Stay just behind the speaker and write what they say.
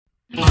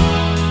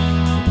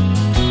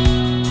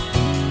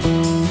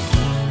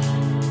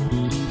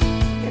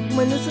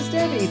everyone, this is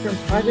Debbie from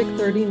Project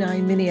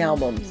 39 Mini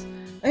Albums.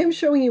 I am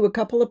showing you a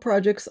couple of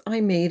projects I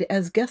made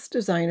as guest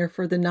designer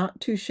for the Not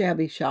Too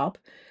Shabby shop.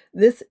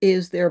 This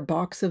is their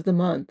box of the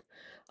month.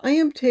 I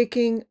am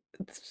taking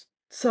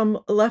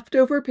some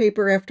leftover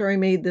paper after I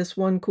made this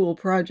one cool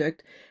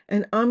project,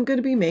 and I'm going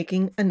to be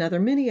making another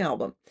mini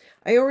album.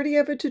 I already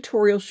have a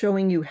tutorial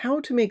showing you how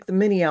to make the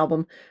mini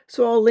album,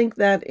 so I'll link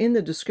that in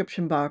the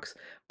description box,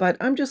 but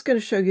I'm just going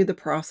to show you the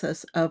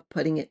process of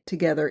putting it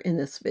together in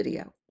this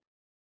video.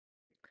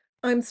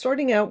 I'm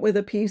starting out with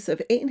a piece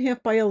of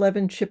 8.5 by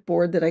 11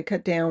 chipboard that I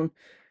cut down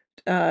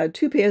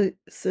two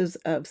pieces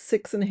of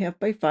 6.5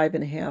 by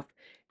 5.5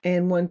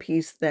 and one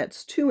piece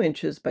that's 2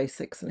 inches by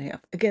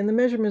 6.5. Again, the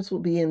measurements will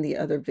be in the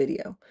other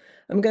video.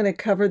 I'm going to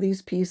cover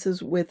these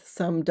pieces with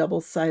some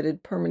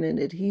double-sided permanent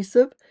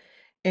adhesive,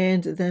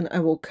 and then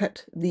I will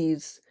cut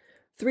these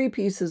 3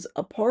 pieces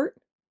apart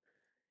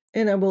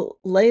and I will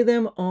lay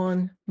them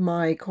on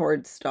my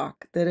cardstock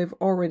that I've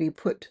already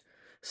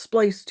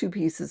spliced 2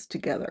 pieces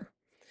together.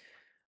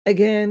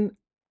 Again,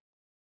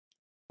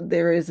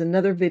 there is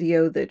another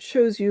video that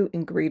shows you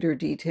in greater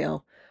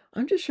detail.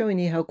 I'm just showing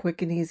you how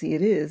quick and easy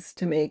it is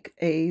to make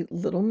a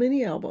little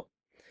mini album.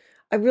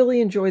 I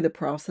really enjoy the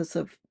process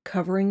of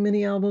covering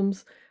mini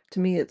albums. To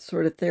me, it's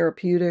sort of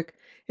therapeutic.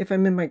 If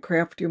I'm in my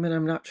craft room and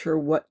I'm not sure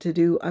what to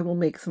do, I will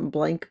make some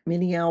blank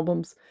mini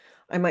albums.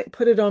 I might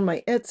put it on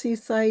my Etsy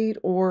site,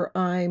 or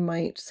I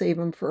might save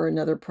them for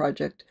another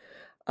project.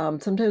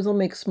 Sometimes I'll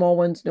make small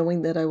ones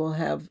knowing that I will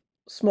have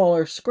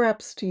smaller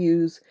scraps to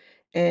use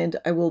and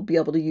I will be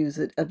able to use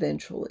it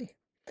eventually.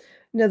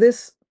 Now,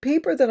 this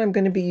paper that I'm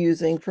going to be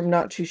using from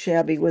Not Too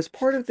Shabby was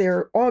part of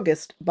their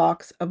August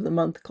Box of the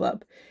Month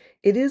Club.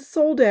 It is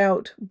sold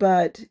out,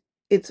 but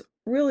it's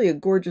really a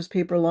gorgeous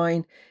paper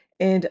line,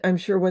 and I'm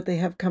sure what they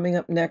have coming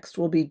up next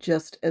will be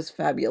just as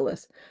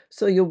fabulous.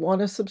 So you'll want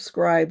to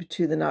subscribe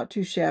to the Not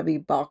Too Shabby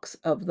Box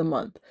of the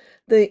Month.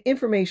 The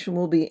information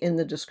will be in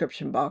the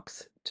description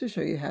box to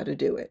show you how to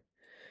do it.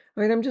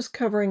 All right, I'm just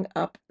covering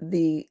up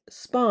the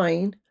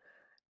spine.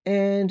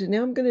 And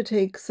now I'm going to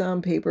take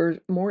some paper,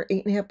 more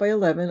 8.5 by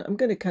 11. I'm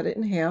going to cut it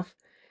in half,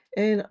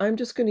 and I'm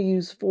just going to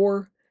use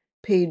 4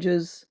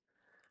 pages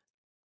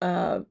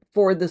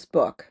for this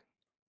book.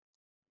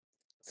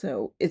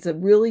 So it's a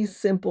really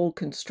simple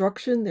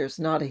construction. There's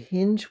not a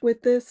hinge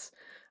with this.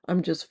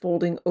 I'm just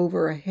folding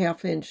over a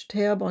 1/2 inch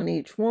tab on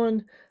each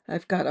one.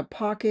 I've got a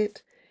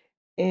pocket,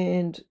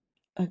 and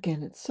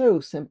again, it's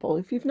so simple.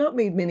 If you've not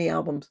made mini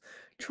albums,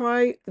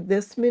 try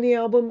this mini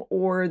album,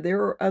 or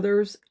there are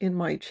others in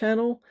my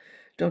channel.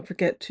 Don't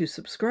forget to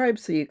subscribe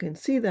so you can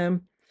see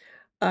them.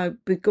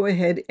 But go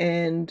ahead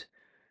and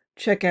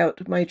check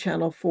out my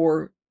channel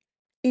for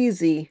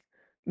easy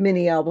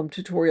mini album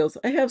tutorials.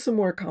 I have some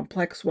more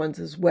complex ones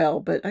as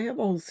well, but I have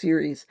a whole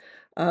series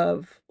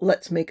of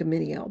Let's Make a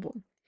Mini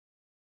Album.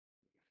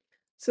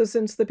 So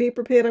since the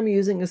paper pad I'm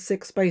using is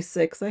 6 by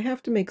 6, I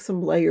have to make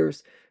some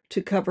layers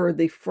to cover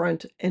the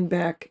front and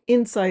back,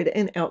 inside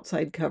and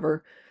outside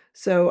cover.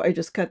 So I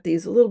just cut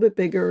these a little bit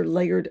bigger,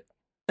 layered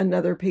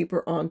another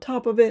paper on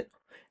top of it,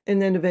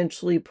 and then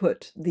eventually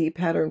put the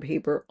pattern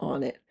paper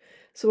on it.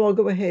 So I'll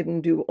go ahead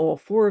and do all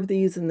 4 of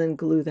these and then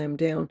glue them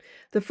down.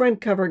 The front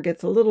cover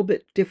gets a little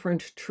bit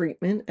different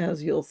treatment,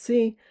 as you'll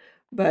see,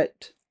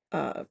 but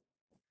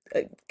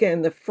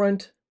again, the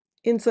front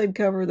inside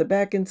cover, the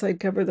back inside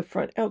cover, the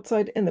front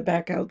outside, and the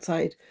back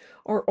outside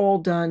are all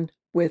done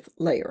with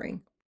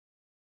layering.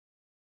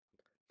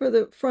 For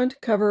the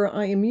front cover,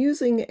 I am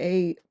using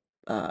a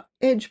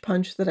edge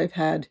punch that I've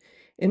had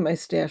in my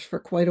stash for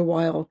quite a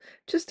while,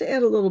 just to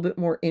add a little bit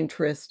more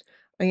interest.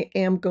 I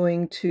am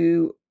going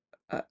to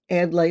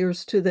add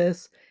layers to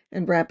this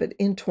and wrap it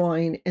in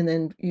twine, and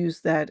then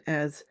use that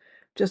as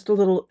just a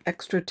little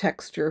extra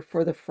texture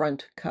for the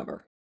front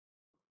cover.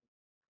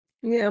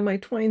 Yeah, my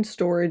twine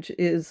storage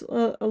is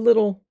a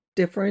little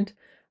different.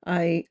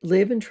 I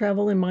live and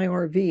travel in my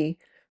RV,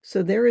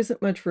 so there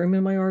isn't much room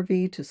in my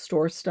RV to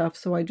store stuff,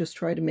 so I just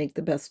try to make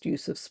the best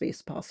use of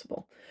space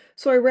possible.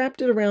 So I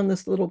wrapped it around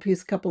this little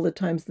piece a couple of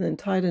times and then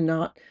tied a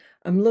knot.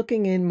 I'm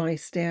looking in my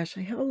stash.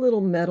 I have a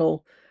little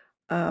metal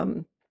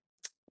um,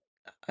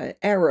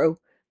 arrow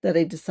that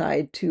I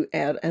decide to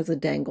add as a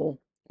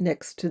dangle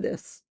next to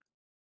this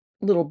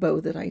little bow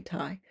that I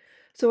tie.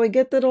 So I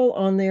get that all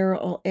on there.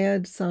 I'll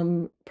add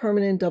some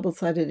permanent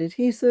double-sided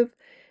adhesive,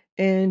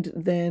 and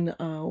then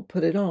I'll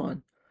put it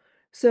on.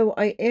 So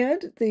I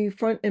add the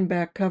front and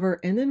back cover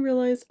and then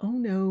realize, oh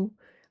no,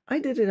 I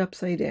did it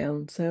upside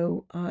down.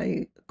 So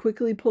I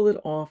quickly pull it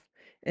off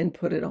and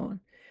put it on.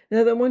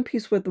 Now that one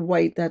piece with the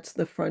white, that's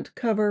the front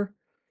cover.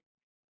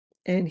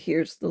 And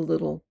here's the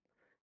little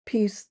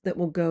piece that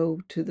will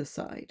go to the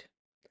side.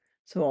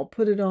 So I'll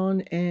put it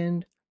on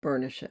and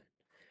burnish it.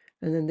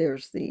 And then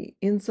there's the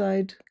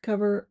inside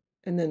cover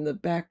and then the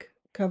back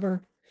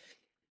cover.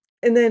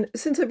 And then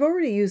since I've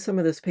already used some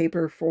of this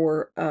paper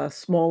for a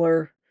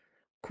smaller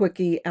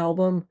quickie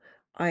album,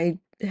 I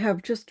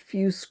have just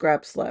few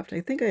scraps left.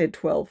 I think I had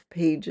 12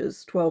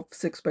 pages, 12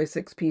 6 by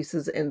 6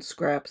 pieces and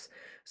scraps.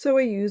 So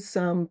I used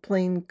some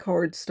plain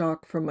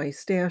cardstock from my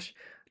stash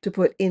to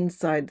put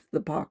inside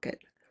the pocket.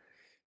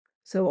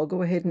 So I'll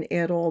go ahead and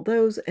add all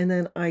those, and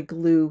then I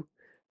glue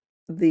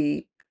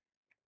the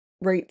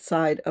right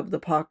side of the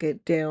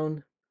pocket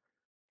down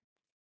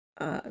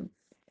uh,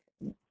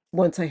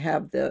 once I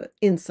have the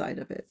inside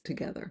of it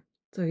together.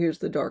 So here's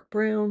the dark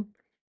brown,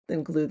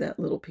 then glue that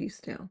little piece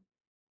down.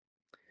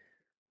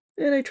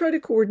 And I try to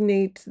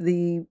coordinate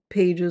the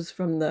pages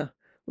from the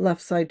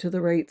left side to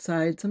the right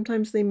side.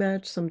 Sometimes they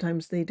match,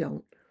 sometimes they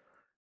don't.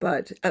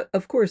 But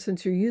of course,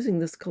 since you're using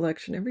this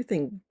collection,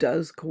 everything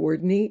does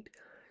coordinate.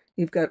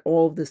 You've got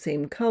all of the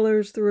same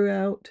colors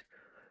throughout.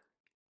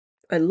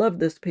 I love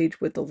this page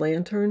with the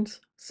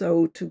lanterns.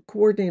 So to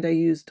coordinate, I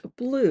used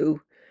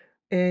blue,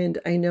 and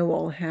I know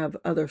I'll have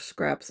other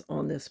scraps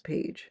on this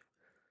page.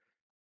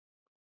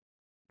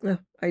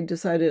 I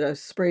decided I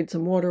sprayed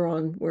some water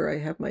on where I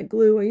have my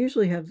glue. I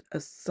usually have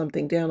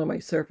something down on my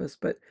surface,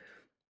 but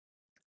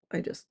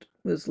I just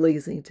was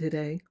lazy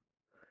today.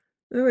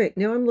 All right,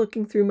 now I'm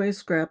looking through my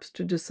scraps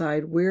to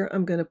decide where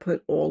I'm going to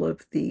put all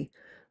of the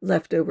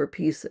leftover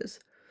pieces.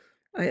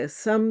 I have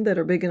some that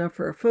are big enough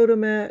for a photo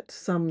mat,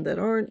 some that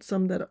aren't,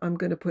 some that I'm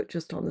going to put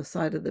just on the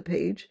side of the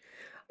page.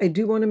 I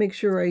do want to make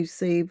sure I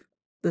save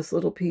this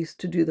little piece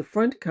to do the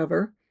front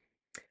cover.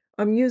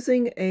 I'm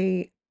using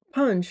a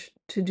punch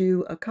to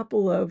do a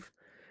couple of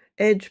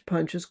edge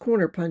punches,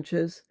 corner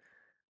punches,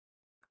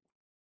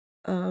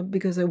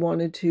 because I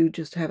wanted to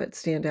just have it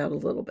stand out a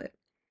little bit.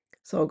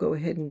 So I'll go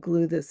ahead and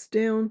glue this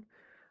down.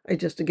 I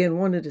just, again,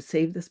 wanted to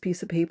save this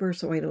piece of paper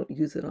so I don't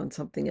use it on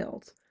something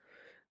else.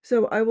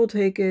 So I will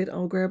take it,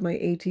 I'll grab my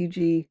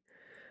ATG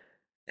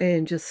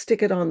and just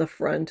stick it on the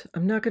front.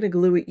 I'm not going to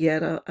glue it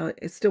yet. I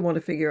still want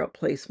to figure out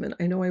placement.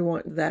 I know I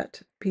want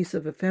that piece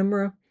of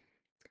ephemera.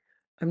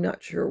 I'm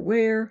not sure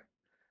where.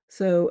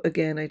 So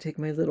again, I take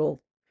my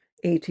little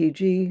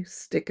ATG,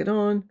 stick it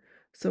on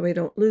so I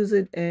don't lose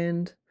it,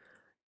 and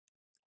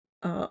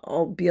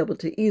I'll be able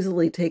to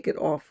easily take it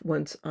off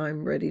once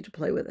I'm ready to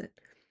play with it.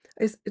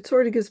 It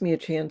sort of gives me a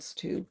chance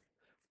to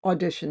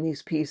audition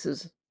these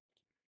pieces.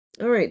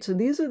 All right, so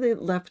these are the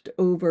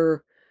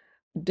leftover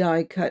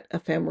die-cut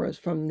ephemeras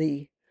from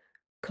the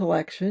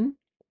collection.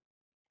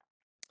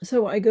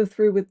 So I go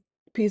through with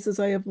pieces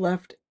I have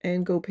left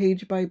and go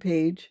page by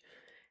page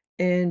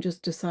and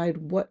just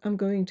decide what I'm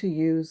going to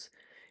use.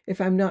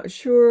 If I'm not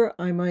sure,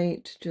 I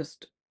might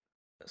just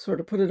sort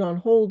of put it on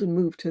hold and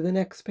move to the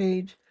next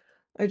page.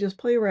 I just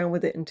play around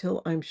with it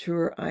until I'm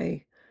sure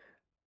I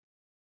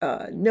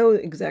know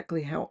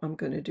exactly how I'm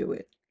going to do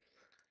it.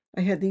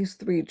 I had these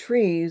 3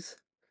 trees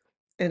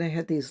and I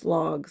had these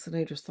logs, and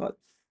I just thought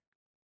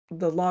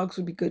the logs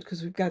would be good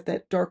because we've got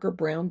that darker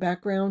brown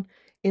background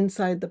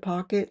inside the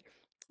pocket.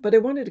 But I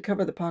wanted to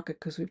cover the pocket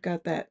because we've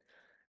got that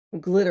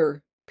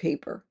glitter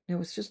paper. Now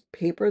it's just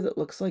paper that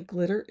looks like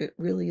glitter. It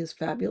really is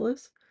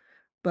fabulous,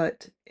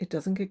 but it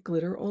doesn't get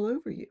glitter all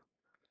over you.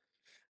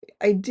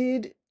 I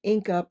did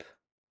ink up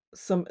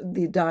some of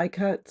the die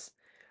cuts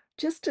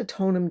just to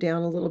tone them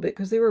down a little bit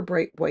because they were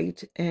bright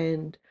white,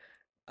 and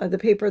the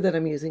paper that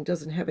I'm using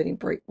doesn't have any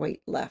bright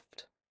white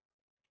left.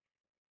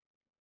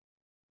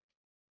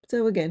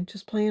 So again,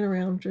 just playing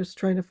around, just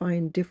trying to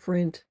find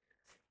different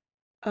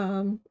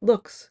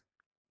looks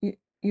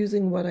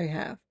using what I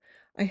have.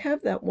 I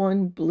have that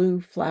one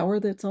blue flower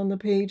that's on the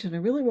page, and I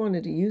really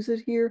wanted to use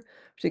it here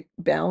to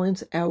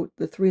balance out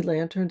the 3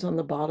 lanterns on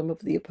the bottom of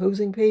the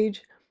opposing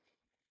page,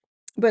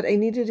 but I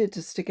needed it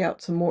to stick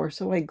out some more,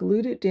 so I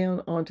glued it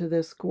down onto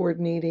this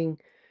coordinating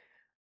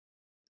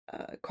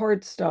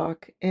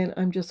cardstock, and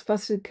I'm just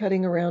fussy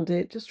cutting around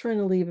it, just trying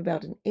to leave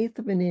about 1/8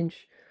 of an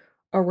inch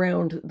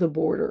around the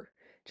border,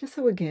 just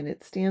so again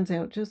it stands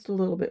out just a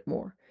little bit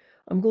more.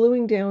 I'm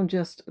gluing down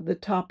just the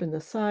top and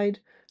the side,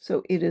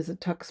 so it is a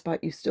tuck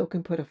spot. You still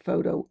can put a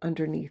photo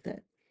underneath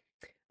it.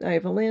 I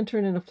have a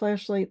lantern and a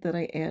flashlight that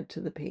I add to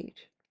the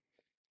page.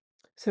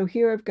 So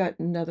here I've got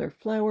another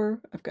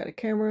flower, I've got a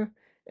camera,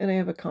 and I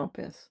have a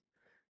compass.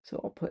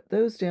 So I'll put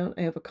those down.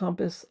 I have a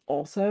compass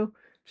also,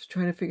 just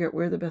trying to figure out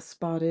where the best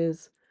spot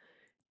is.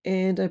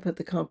 And I put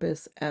the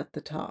compass at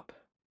the top.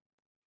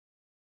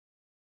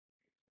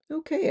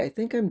 Okay, I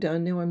think I'm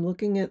done. Now I'm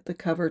looking at the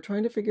cover,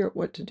 trying to figure out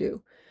what to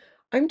do.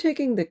 I'm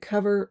taking the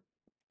cover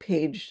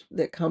page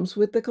that comes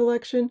with the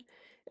collection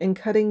and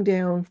cutting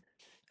down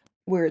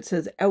where it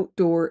says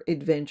Outdoor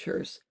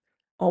Adventures.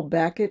 I'll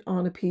back it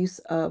on a piece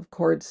of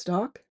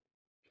cardstock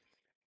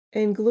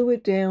and glue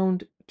it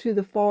down to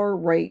the far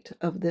right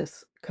of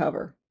this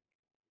cover.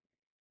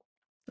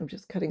 I'm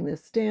just cutting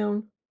this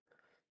down.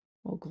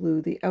 I'll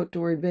glue the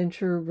Outdoor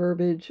Adventure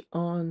verbiage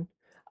on.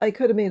 I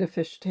could have made a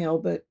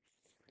fishtail, but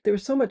there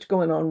was so much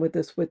going on with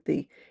this, with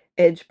the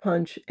edge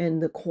punch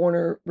and the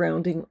corner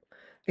rounding.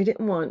 I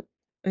didn't want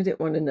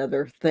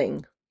another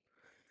thing.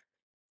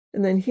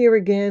 And then here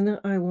again,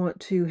 I want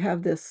to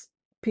have this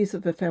piece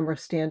of ephemera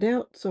stand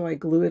out, so I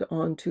glue it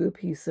onto a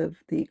piece of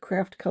the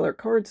craft color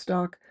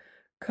cardstock,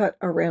 cut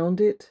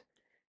around it,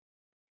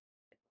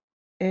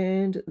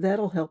 and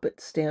that'll help it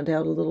stand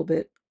out a little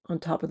bit on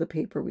top of the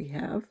paper we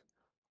have.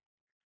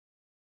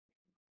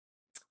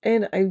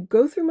 And I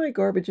go through my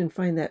garbage and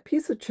find that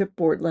piece of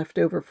chipboard left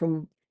over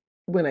from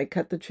when I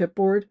cut the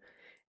chipboard.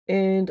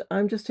 And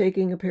I'm just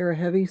taking a pair of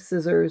heavy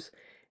scissors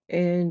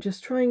and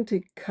just trying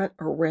to cut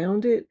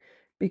around it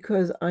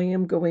because I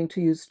am going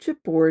to use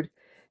chipboard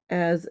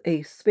as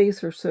a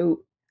spacer.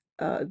 So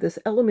this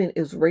element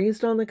is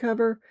raised on the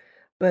cover,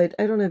 but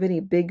I don't have any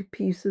big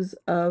pieces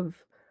of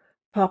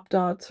pop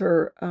dots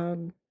or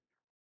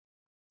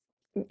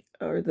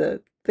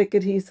the thick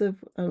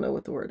adhesive. I don't know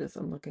what the word is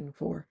I'm looking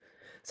for.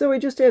 So I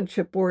just add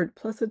chipboard,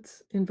 plus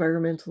it's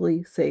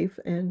environmentally safe,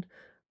 and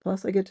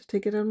plus I get to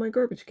take it out of my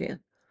garbage can.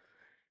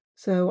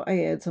 So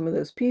I add some of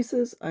those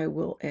pieces. I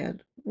will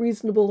add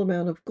reasonable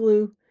amount of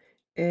glue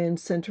and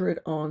center it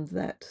on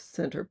that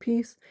center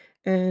piece.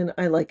 And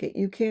I like it.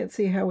 You can't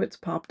see how it's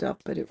popped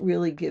up, but it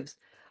really gives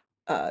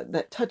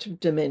that touch of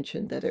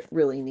dimension that it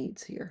really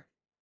needs here.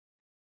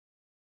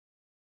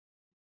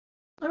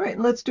 All right,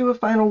 let's do a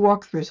final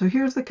walkthrough. So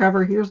here's the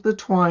cover, here's the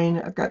twine.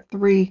 I've got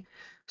 3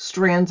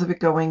 strands of it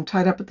going,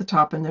 tied up at the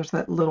top, and there's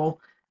that little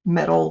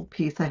metal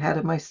piece I had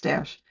in my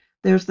stash.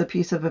 There's the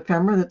piece of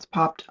ephemera that's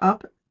popped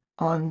up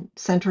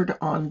centered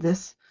on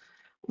this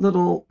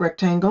little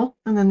rectangle,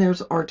 and then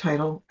there's our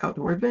title,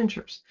 Outdoor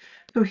Adventures.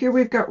 So here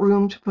we've got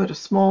room to put a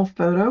small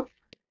photo,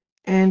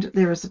 and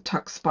there is a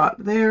tuck spot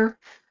there.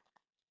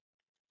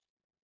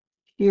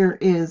 Here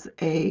is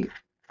a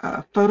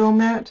photo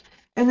mat,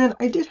 and then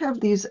I did have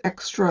these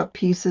extra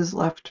pieces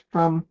left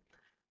from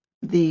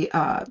the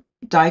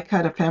die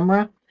cut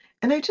ephemera,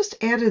 and I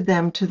just added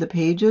them to the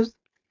pages.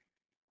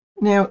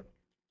 Now,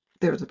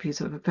 there's a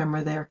piece of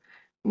ephemera there.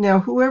 Now,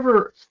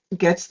 whoever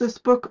gets this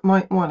book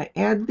might want to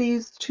add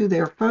these to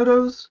their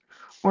photos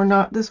or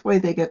not. This way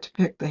they get to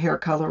pick the hair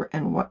color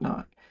and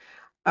whatnot.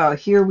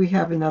 Here we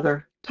have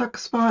another tuck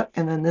spot,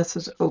 and then this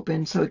is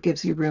open, so it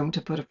gives you room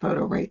to put a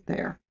photo right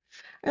there.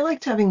 I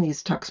liked having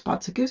these tuck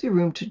spots. It gives you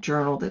room to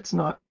journal that's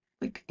not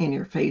like in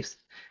your face.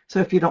 So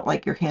if you don't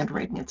like your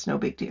handwriting, it's no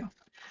big deal.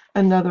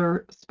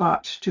 Another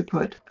spot to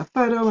put a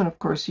photo, and of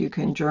course you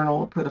can journal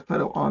or put a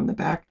photo on the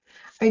back.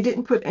 I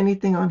didn't put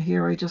anything on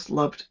here. I just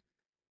loved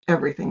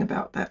everything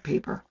about that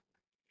paper.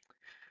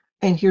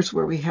 And here's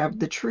where we have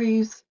the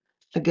trees.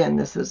 Again,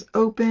 this is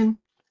open,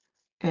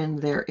 and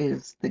there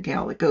is the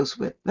gal that goes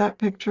with that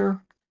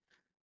picture.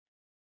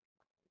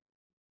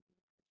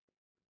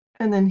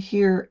 And then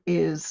here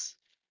is,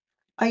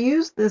 I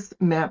used this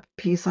map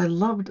piece. I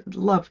loved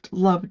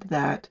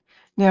that.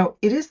 Now,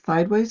 it is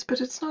sideways,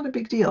 but it's not a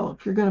big deal.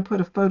 If you're going to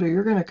put a photo,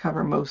 you're going to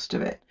cover most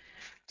of it.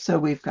 So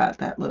we've got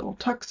that little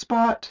tuck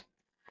spot.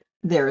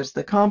 There's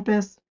the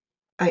compass.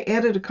 I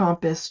added a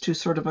compass to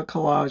sort of a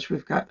collage.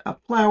 We've got a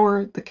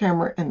flower, the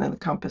camera, and then the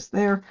compass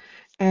there.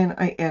 And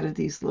I added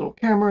these little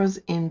cameras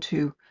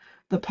into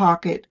the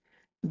pocket.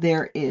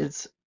 There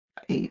is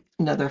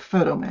another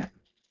photo mat.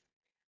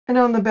 And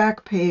on the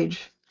back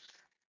page,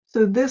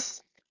 so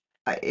this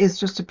is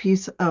just a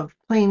piece of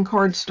plain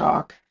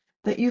cardstock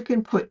that you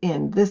can put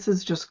in. This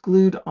is just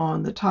glued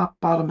on the top,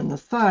 bottom, and the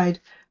side,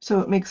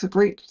 so it makes a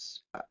great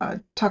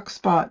tuck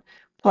spot.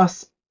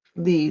 Plus,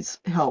 these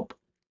help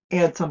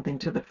add something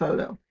to the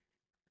photo.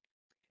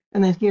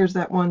 And then here's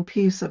that one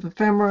piece of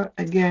ephemera.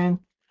 Again,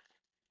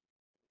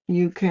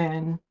 you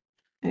can,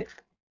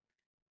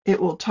 it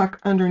will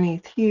tuck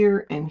underneath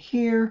here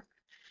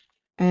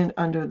and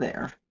under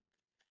there.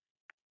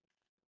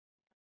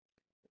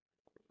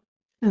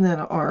 And then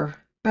our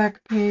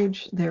back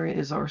page, there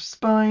is our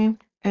spine,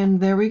 and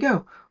there we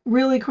go.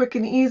 Really quick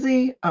and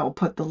easy. I'll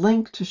put the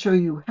link to show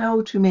you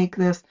how to make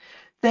this.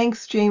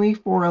 Thanks, Jamie,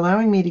 for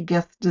allowing me to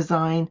guest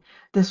design.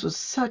 This was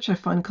such a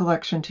fun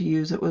collection to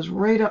use. It was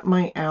right up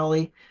my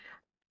alley.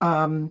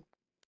 I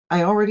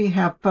already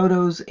have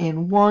photos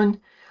in one.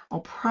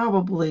 I'll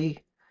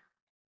probably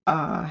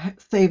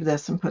save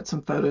this and put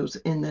some photos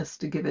in this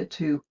to give it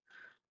to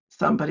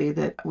somebody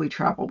that we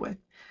travel with.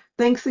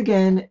 Thanks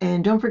again,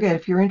 and don't forget,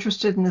 if you're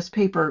interested in this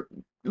paper,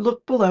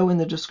 look below in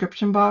the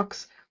description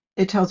box.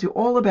 It tells you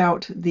all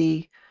about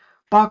the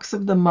box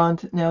of the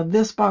month. Now,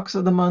 this box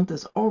of the month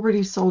is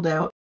already sold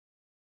out.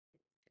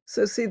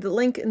 So see the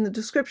link in the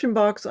description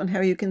box on how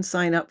you can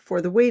sign up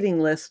for the waiting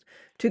list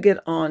to get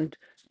on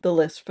the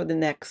list for the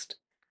next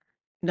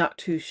Not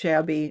Too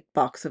Shabby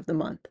box of the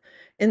month.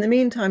 In the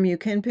meantime, you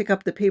can pick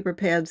up the paper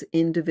pads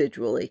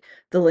individually.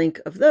 The link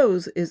of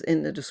those is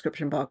in the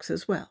description box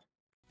as well.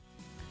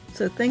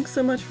 So thanks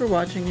so much for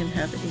watching and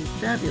have a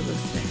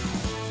fabulous day.